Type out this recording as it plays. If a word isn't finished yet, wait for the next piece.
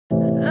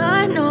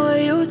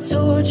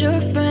told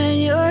your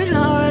friend you're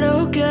not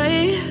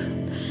okay,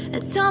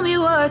 and tell me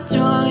what's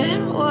wrong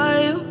and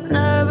why you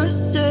never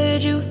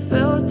said you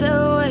felt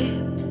that way.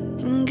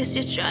 And guess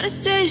you're trying to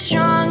stay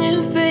strong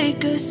and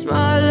fake a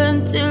smile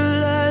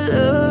until I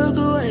look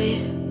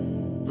away.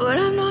 But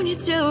I've known you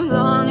too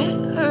long,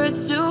 it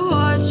hurts to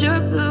watch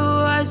your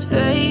blue eyes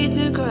fade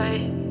to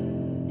gray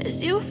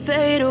as you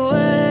fade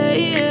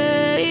away,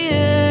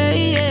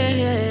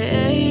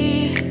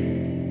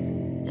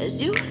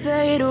 as you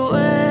fade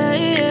away.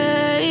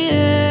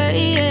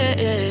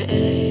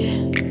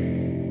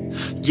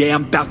 Yeah,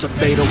 I'm about to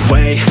fade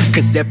away,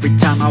 cause every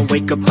time I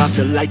wake up I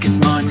feel like it's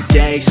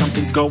Monday.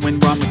 Something's going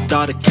wrong with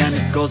all the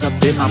chemicals up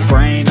in my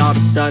brain. All of a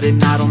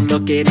sudden I don't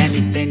look at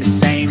anything the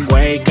same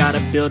way.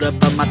 Gotta build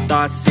up of my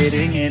thoughts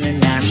sitting in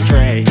an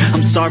ashtray.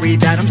 I'm sorry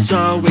that I'm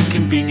so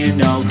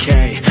inconvenient,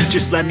 okay.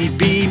 Just let me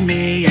be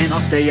me and I'll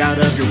stay out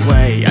of your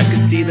way. I can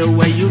see the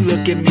way you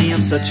look at me,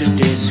 I'm such a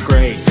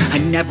disgrace. I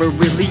never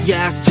really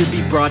asked to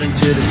be brought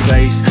into this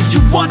place. You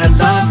wanna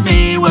love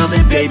me? Well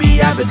then baby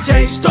I have a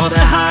taste. All the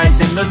highs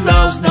and the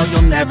lows, no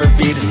you'll never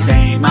be the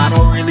same. I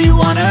don't really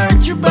wanna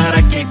hurt you but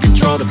I can't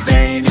control the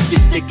pain. If you're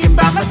sticking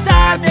by my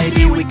side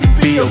maybe we could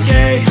be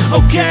okay.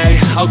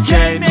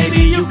 Okay,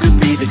 maybe you could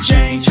be the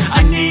change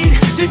I need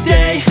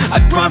today. I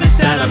promise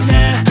that I've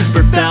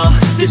never felt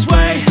this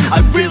way. I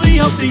really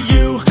hope that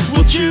you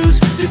will choose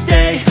to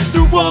stay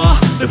through all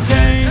the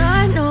pain.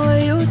 I know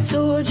you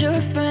told your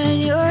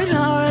friend you're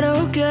not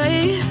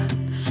okay,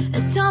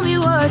 and tell me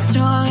what's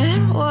wrong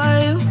and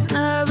why you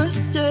never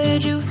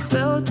said you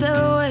felt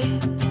that way.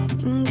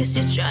 And guess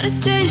you're trying to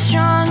stay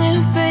strong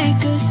and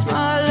fake a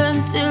smile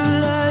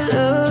until I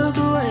look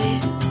away.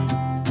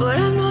 But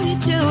I've known you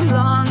too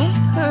long, it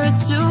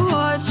hurts to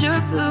watch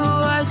your blue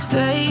eyes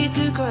fade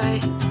to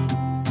gray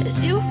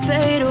as you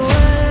fade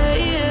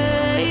away,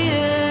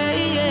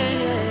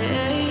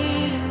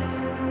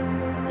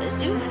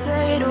 as you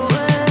fade away,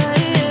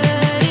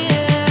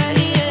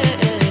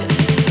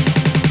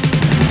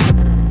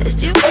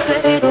 as you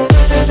fade away.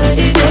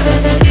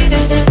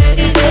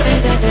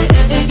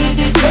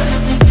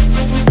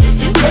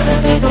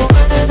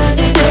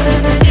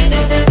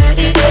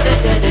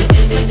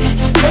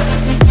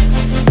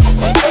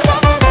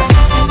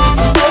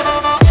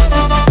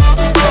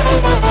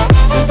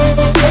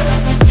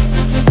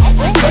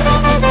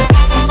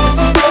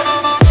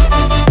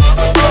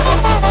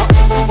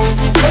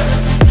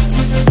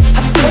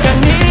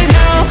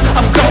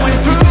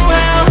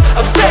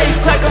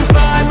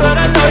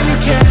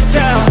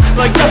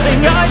 Like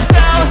nothing I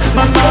felt,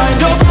 my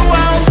mind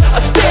overwhelms.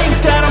 I think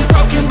that I'm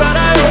broken, but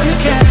I hope you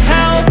can't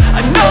help.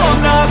 I know I'm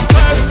not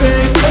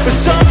perfect, but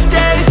some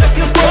days I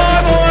feel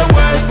far more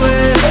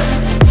worthless.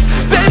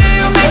 Baby,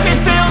 you make me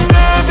feel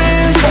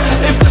nervous.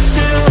 If I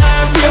still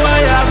have you,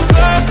 I have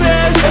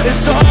purpose.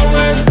 It's all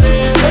worth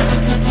it.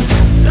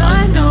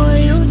 I know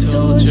you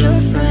told your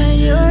friend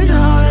you're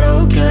not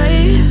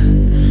okay,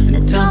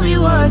 and tell me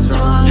what's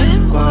wrong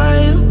and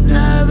why you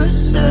never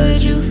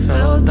said you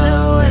felt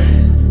that way.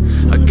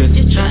 I guess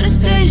you're trying to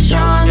stay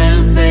strong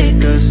and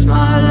fake a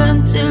smile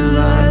until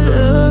I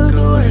look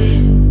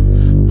away.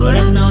 But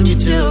I've known you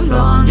too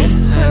long, it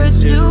hurts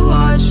to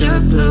watch your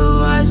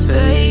blue eyes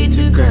fade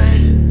to gray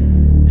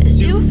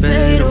as you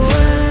fade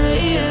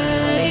away,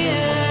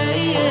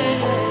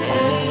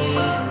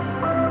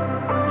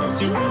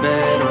 as you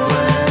fade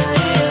away,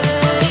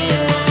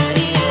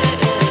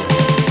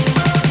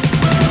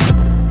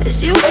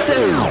 as you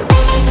fade away.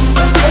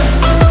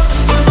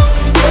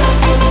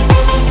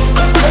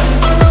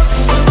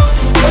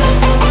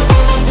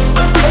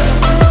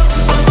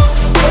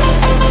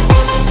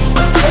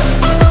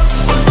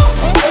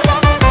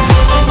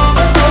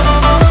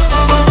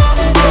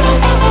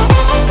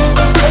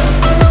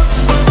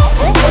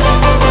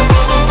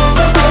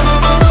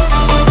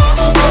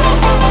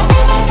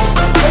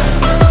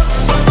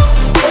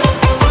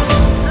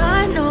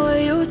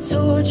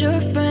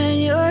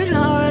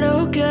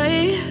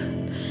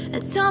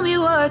 Tell me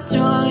what's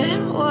wrong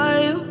and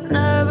why you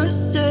never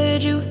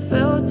said you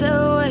felt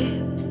that way.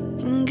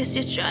 And guess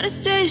you're trying to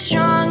stay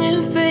strong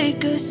and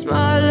fake a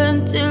smile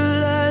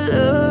until I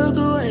look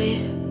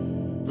away.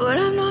 But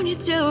I've known you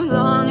too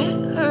long,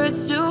 it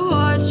hurts to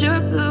watch your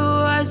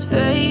blue eyes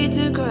fade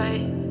to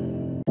gray.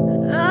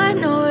 I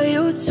know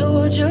you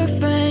told your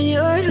friend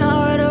you're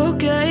not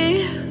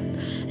okay,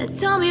 and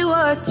tell me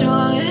what's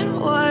wrong and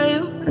why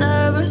you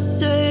never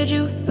said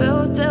you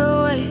felt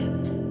that way.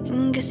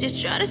 Guess you're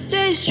trying to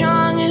stay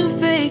strong and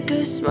fake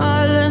a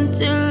smile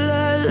until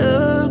I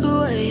look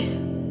away.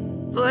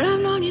 But I've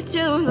known you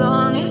too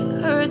long,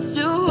 it hurts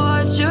to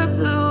watch your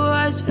blue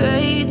eyes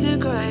fade to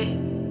gray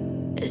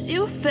as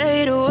you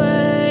fade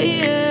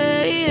away,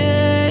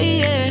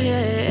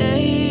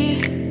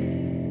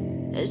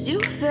 as you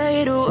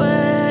fade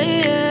away.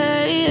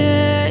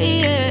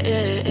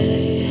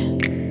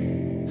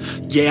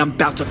 Yeah, I'm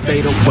about to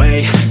fade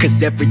away,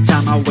 cause every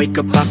time I wake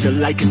up I feel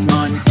like it's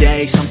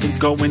Monday. Something's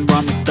going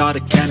wrong with all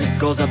the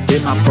chemicals up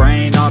in my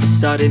brain. All of a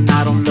sudden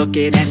I don't look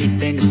at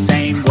anything the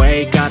same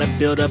way. Got a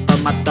buildup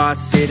of my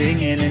thoughts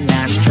sitting in an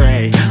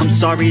ashtray. I'm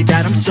sorry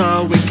that I'm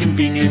so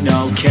inconvenient,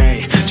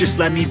 okay. Just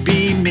let me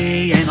be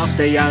me and I'll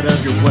stay out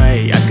of your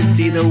way. I can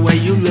see the way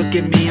you look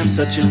at me, I'm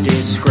such a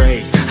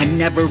disgrace. I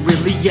never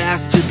really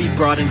asked to be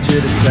brought into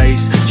this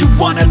place. You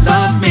wanna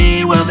love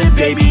me? Well then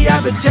baby I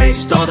have a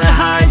taste. All the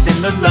highs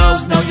and the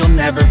lows, no you'll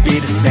never be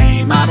the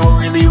same. I don't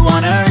really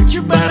wanna hurt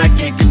you but I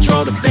can't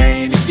control the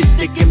pain. If you're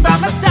sticking by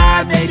my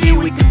side maybe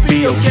we could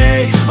be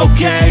okay.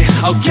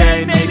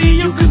 Okay, maybe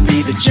you could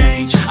be the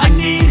change I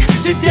need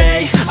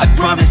today. I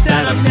promise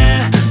that I've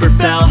never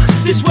felt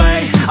this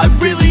way. I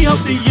really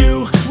hope that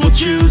you will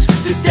choose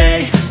to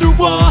stay through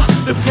all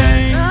the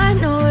pain. I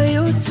know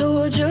you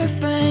told your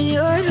friend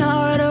you're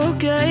not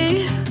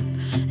okay,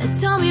 and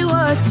tell me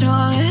what's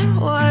wrong and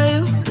why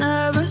you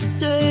never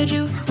said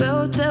you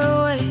felt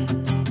that way.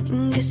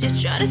 And guess you're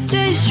trying to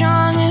stay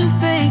strong and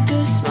fake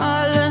a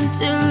smile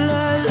until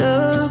I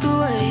look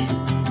away.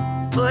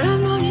 But I've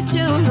known you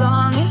too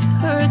long, it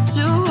hurts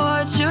to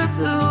watch your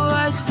blue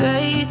eyes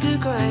fade to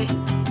gray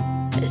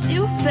as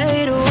you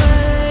fade away.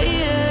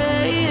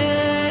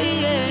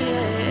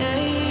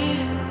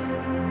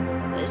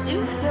 As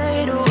you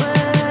fade away.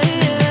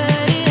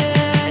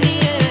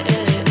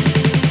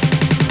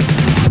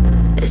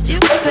 As you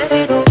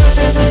fade away.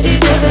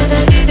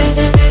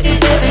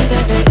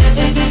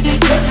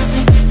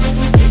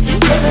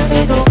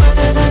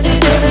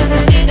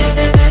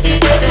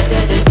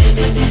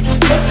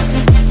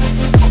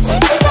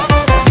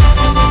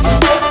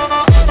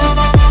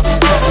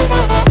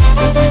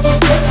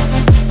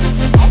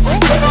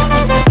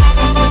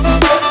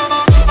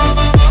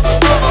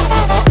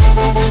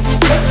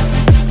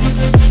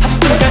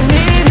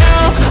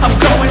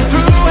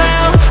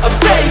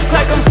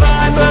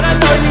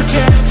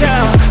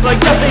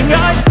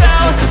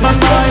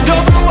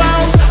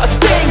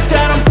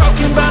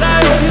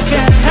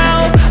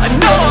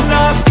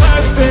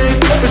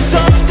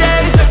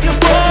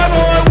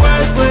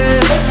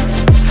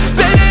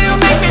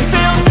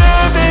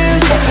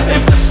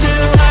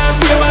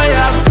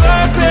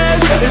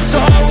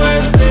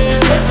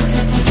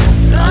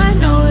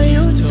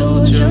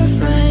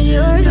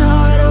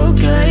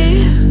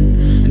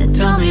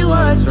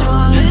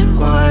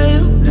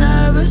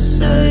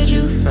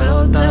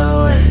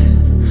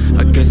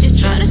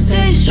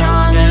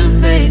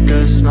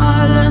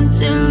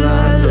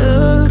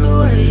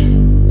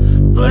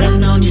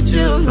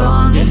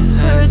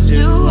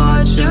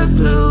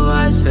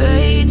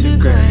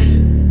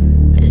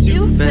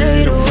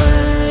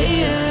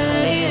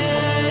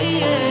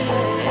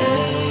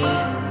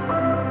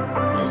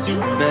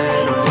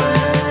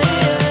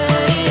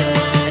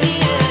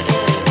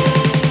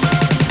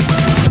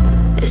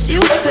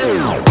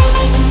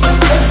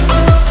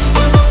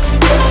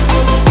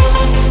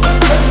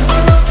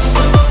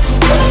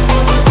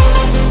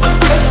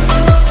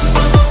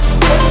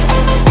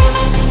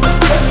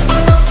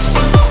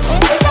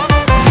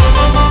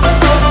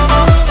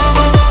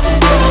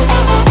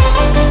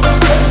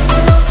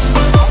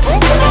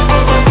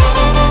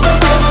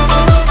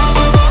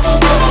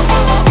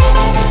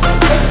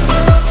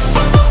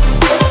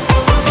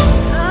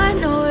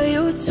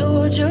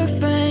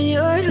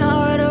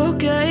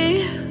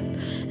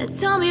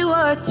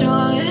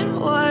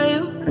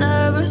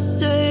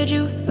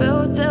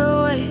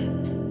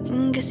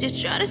 You're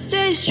trying to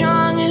stay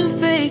strong and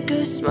fake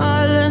a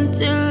smile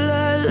until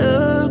I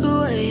look